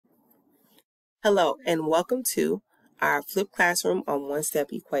Hello and welcome to our flipped classroom on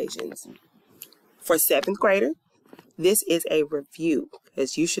one-step equations. For 7th grader, this is a review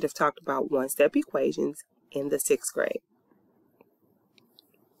because you should have talked about one-step equations in the 6th grade.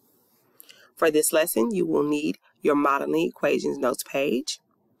 For this lesson, you will need your modeling equations notes page,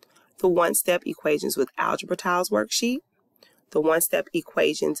 the one-step equations with algebra tiles worksheet, the one-step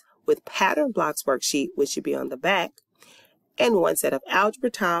equations with pattern blocks worksheet, which should be on the back, and one set of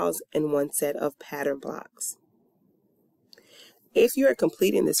algebra tiles and one set of pattern blocks. If you are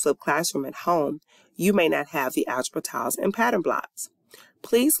completing this flipped classroom at home, you may not have the algebra tiles and pattern blocks.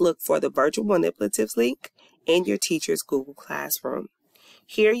 Please look for the virtual manipulatives link in your teacher's Google Classroom.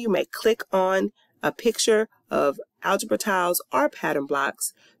 Here you may click on a picture of algebra tiles or pattern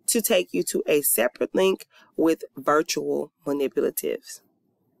blocks to take you to a separate link with virtual manipulatives.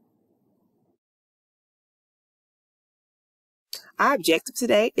 Our objective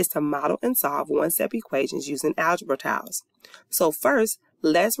today is to model and solve one-step equations using algebra tiles. So first,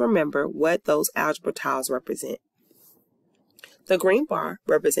 let's remember what those algebra tiles represent. The green bar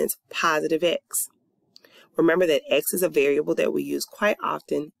represents positive x. Remember that x is a variable that we use quite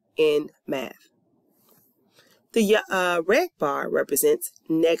often in math. The red bar represents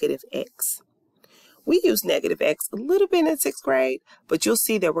negative x. We use negative x a little bit in 6th grade, but you'll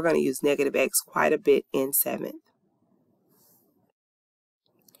see that we're going to use negative x quite a bit in 7th.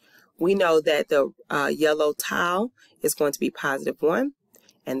 We know that the yellow tile is going to be positive 1,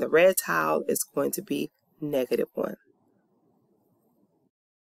 and the red tile is going to be negative 1.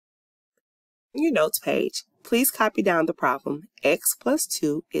 On your notes page, please copy down the problem, x plus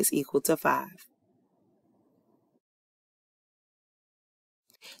 2 is equal to 5.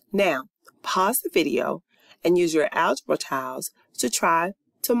 Now, pause the video and use your algebra tiles to try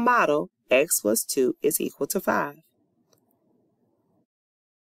to model x plus 2 is equal to 5.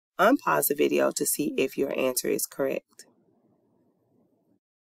 Unpause the video to see if your answer is correct.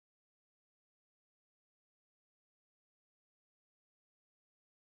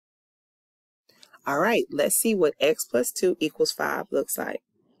 All right, let's see what x plus 2 equals 5 looks like.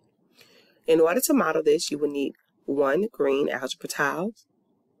 In order to model this, you will need 1 green algebra tile,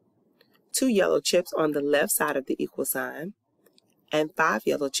 2 yellow chips on the left side of the equal sign, and 5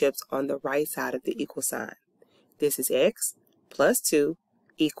 yellow chips on the right side of the equal sign. This is x plus 2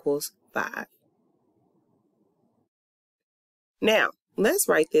 equals 5. Now, let's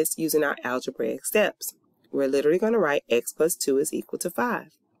write this using our algebraic steps. We're literally going to write x plus 2 is equal to 5.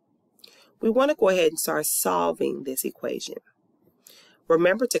 We want to go ahead and start solving this equation.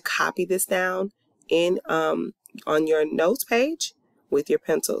 Remember to copy this down in on your notes page with your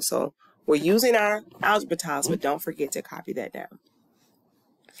pencil. So we're using our algebra tiles, but don't forget to copy that down.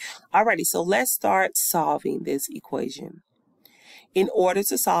 Alrighty, so let's start solving this equation. In order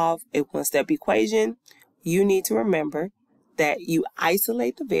to solve a one-step equation, you need to remember that you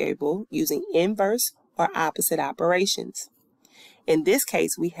isolate the variable using inverse or opposite operations. In this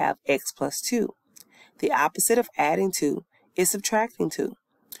case, we have x plus 2. The opposite of adding 2 is subtracting 2.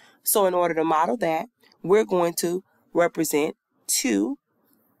 So in order to model that, we're going to represent 2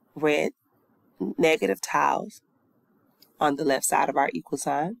 red negative tiles on the left side of our equal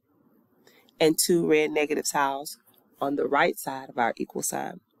sign and 2 red negative tiles on the right side of our equal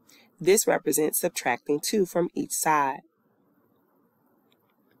sign. This represents subtracting 2 from each side.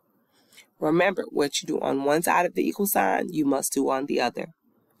 Remember, what you do on one side of the equal sign, you must do on the other.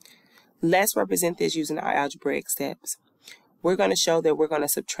 Let's represent this using our algebraic steps. We're going to show that we're going to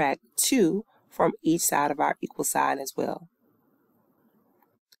subtract 2 from each side of our equal sign as well.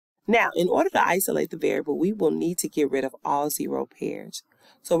 Now, in order to isolate the variable, we will need to get rid of all 0 pairs.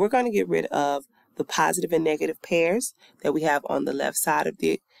 So we're going to get rid of the positive and negative pairs that we have on the left side of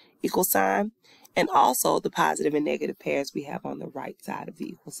the equal sign, and also the positive and negative pairs we have on the right side of the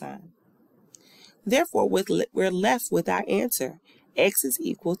equal sign. Therefore, we're left with our answer. X is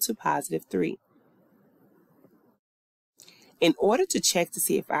equal to positive 3. In order to check to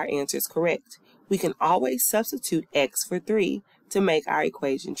see if our answer is correct, we can always substitute x for 3 to make our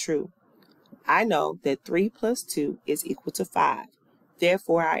equation true. I know that 3 plus 2 is equal to 5.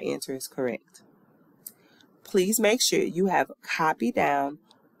 Therefore, our answer is correct. Please make sure you have copied down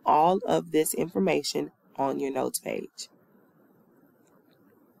all of this information on your notes page.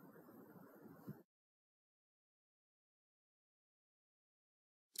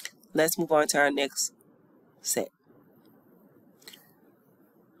 Let's move on to our next set.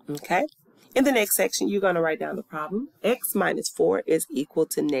 Okay, in the next section, you're going to write down the problem. X minus 4 is equal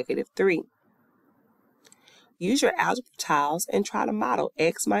to negative 3. Use your algebra tiles and try to model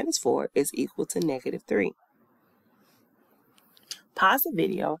x minus 4 is equal to negative 3. Pause the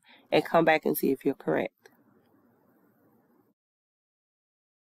video and come back and see if you're correct.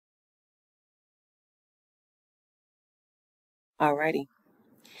 Alrighty.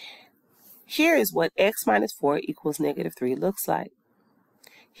 Here is what x minus 4 equals negative 3 looks like.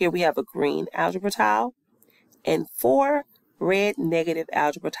 Here we have a green algebra tile and 4 red negative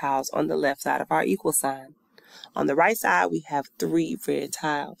algebra tiles on the left side of our equal sign. On the right side, we have 3 red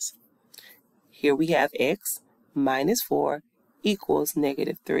tiles. Here we have x minus 4 equals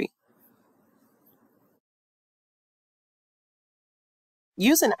negative 3.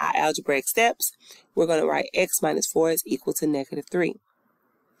 Using our algebraic steps, we're going to write x minus 4 is equal to negative 3.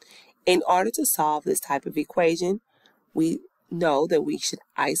 In order to solve this type of equation, we know that we should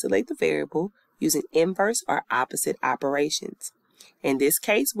isolate the variable using inverse or opposite operations. In this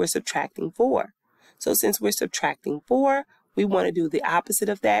case, we're subtracting 4. So since we're subtracting 4, we want to do the opposite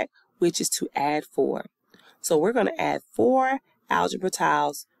of that, which is to add 4. So we're going to add 4 algebra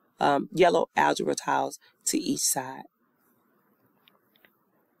tiles, yellow algebra tiles to each side.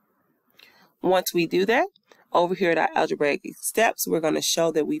 Once we do that, over here at our algebraic steps, we're going to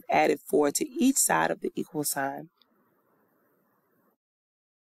show that we've added 4 to each side of the equal sign.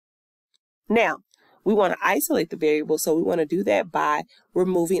 Now, we want to isolate the variable, so we want to do that by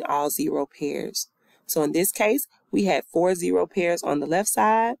removing all 0 pairs. So in this case, we had 4 0 pairs on the left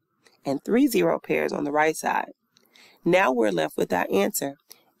side and 3 0 pairs on the right side. Now we're left with our answer.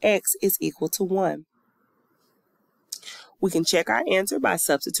 X is equal to 1. We can check our answer by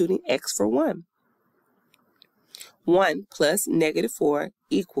substituting x for 1. 1 plus negative 4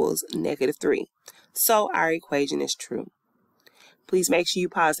 equals negative 3. So our equation is true. Please make sure you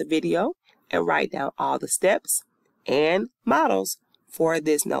pause the video and write down all the steps and models for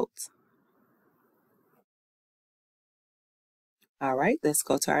this note. All right, let's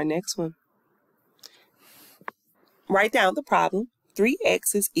go to our next one. Write down the problem.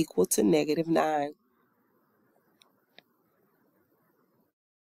 3x is equal to negative 9.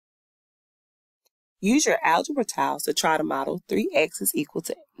 Use your algebra tiles to try to model 3x is equal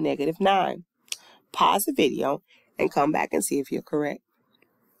to negative 9. Pause the video and come back and see if you're correct.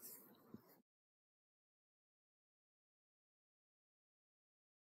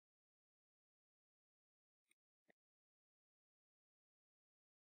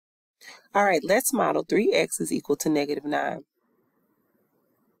 All right, let's model 3x is equal to negative 9.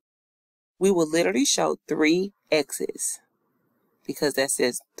 We will literally show 3 x's because that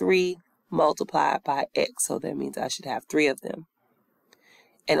says 3 multiplied by x, so that means I should have 3 of them.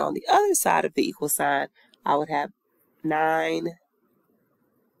 And on the other side of the equal sign, I would have 9.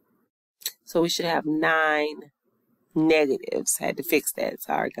 So we should have 9 negatives. I had to fix that.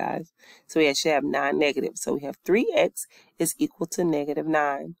 Sorry, guys. So we should have 9 negatives. So we have 3x is equal to negative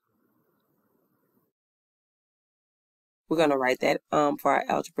 9. We're going to write that for our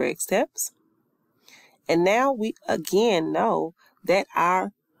algebraic steps. And now we again know that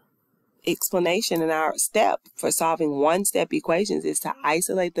our explanation and our step for solving one-step equations is to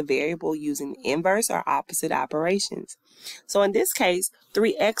isolate the variable using inverse or opposite operations. So in this case,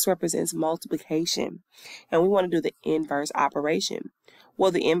 3x represents multiplication, and we want to do the inverse operation.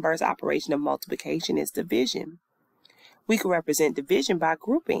 Well, the inverse operation of multiplication is division. We can represent division by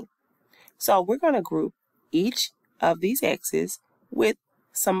grouping. So we're going to group each of these x's with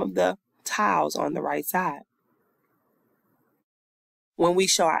some of the tiles on the right side. When we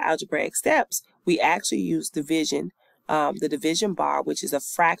show our algebraic steps, we actually use division, the division bar, which is a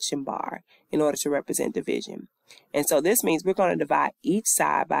fraction bar, in order to represent division. And so this means we're going to divide each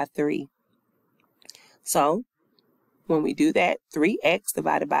side by 3. So when we do that, 3x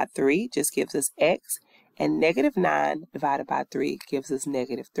divided by 3 just gives us x, and negative 9 divided by 3 gives us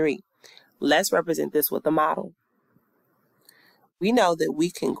negative 3. Let's represent this with a model. We know that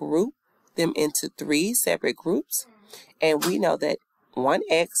we can group them into 3 separate groups, and we know that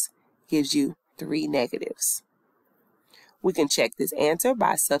 1x gives you 3 negatives. We can check this answer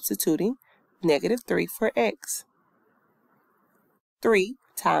by substituting negative 3 for x. 3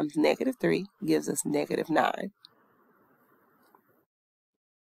 times negative 3 gives us negative 9.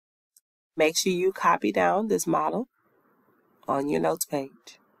 Make sure you copy down this model on your notes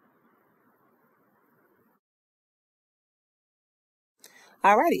page.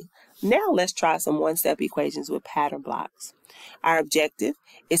 Alrighty, now let's try some one-step equations with pattern blocks. Our objective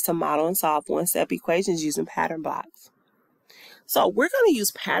is to model and solve one-step equations using pattern blocks. So we're going to use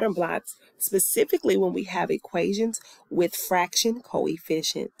pattern blocks specifically when we have equations with fraction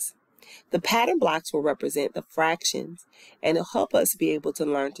coefficients. The pattern blocks will represent the fractions, and it'll help us be able to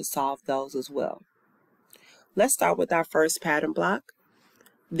learn to solve those as well. Let's start with our first pattern block.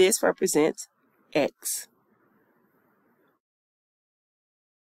 This represents x.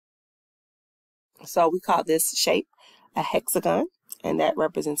 So we call this shape a hexagon, and that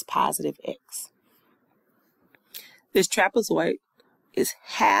represents positive x. This trapezoid is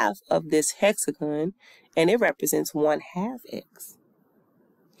half of this hexagon, and it represents 1/2 x.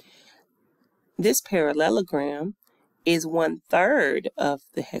 This parallelogram is 1/3 of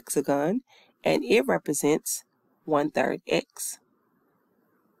the hexagon, and it represents 1/3 x.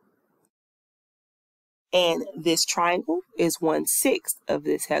 And this triangle is 1/6 of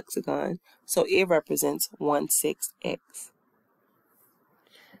this hexagon, so it represents 1/6 x.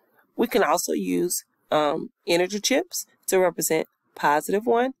 We can also use integer chips to represent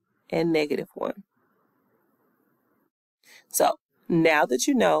 +1 and -1. So now that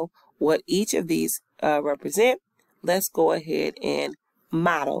you know what each of these represent, let's go ahead and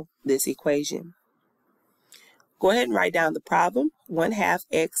model this equation. Go ahead and write down the problem. 1/2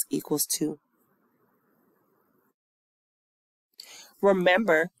 x equals 2.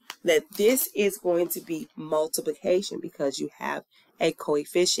 Remember that this is going to be multiplication because you have a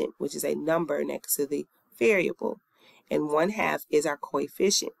coefficient, which is a number next to the variable. And 1/2 is our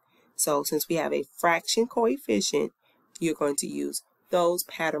coefficient. So since we have a fraction coefficient, you're going to use those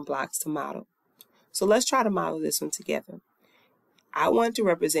pattern blocks to model. So let's try to model this one together. I want to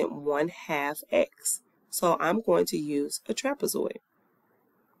represent 1/2 x. So I'm going to use a trapezoid.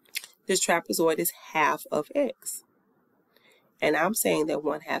 This trapezoid is half of x. And I'm saying that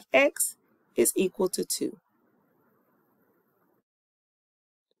 1/2 x is equal to 2.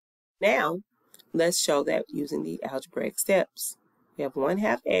 Now, let's show that using the algebraic steps. We have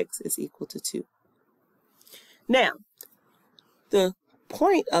 1/2 x is equal to 2. Now, the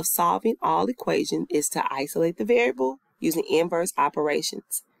point of solving all equations is to isolate the variable using inverse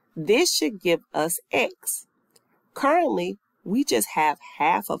operations. This should give us x. Currently, we just have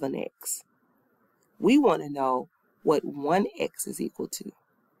half of an x. We want to know what 1x is equal to.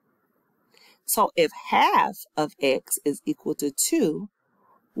 So if half of x is equal to 2,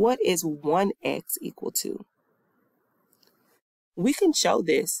 what is 1x equal to? We can show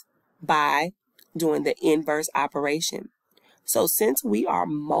this by doing the inverse operation. So since we are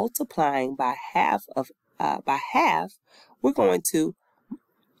multiplying by half, we're going to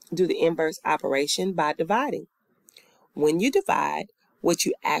do the inverse operation by dividing. When you divide, what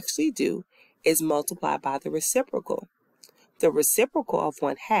you actually do is multiply by the reciprocal. The reciprocal of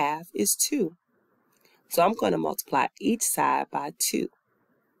 1/2 is 2. So I'm going to multiply each side by 2.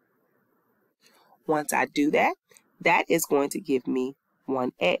 Once I do that, that is going to give me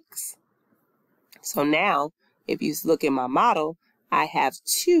 1x. So now, if you look at my model, I have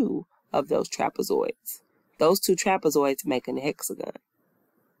 2 of those trapezoids. Those 2 trapezoids make an hexagon.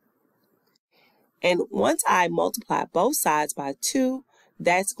 And once I multiply both sides by 2,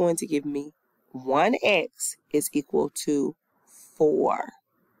 that's going to give me 1x is equal to 4.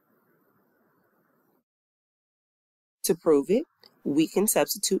 To prove it, we can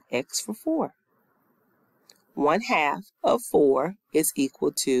substitute x for 4. 1/2 of 4 is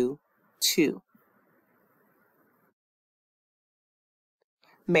equal to 2.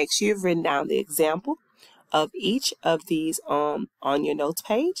 Make sure you've written down the example of each of these on your notes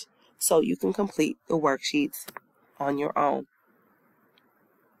page so you can complete the worksheets on your own.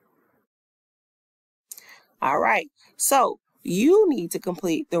 All right, so you need to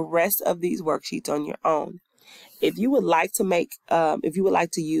complete the rest of these worksheets on your own. If you would like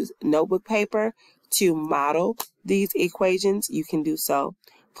to use notebook paper to model these equations, you can do so.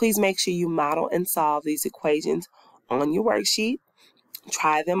 Please make sure you model and solve these equations on your worksheet.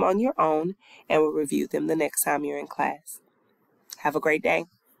 Try them on your own, and we'll review them the next time you're in class. Have a great day.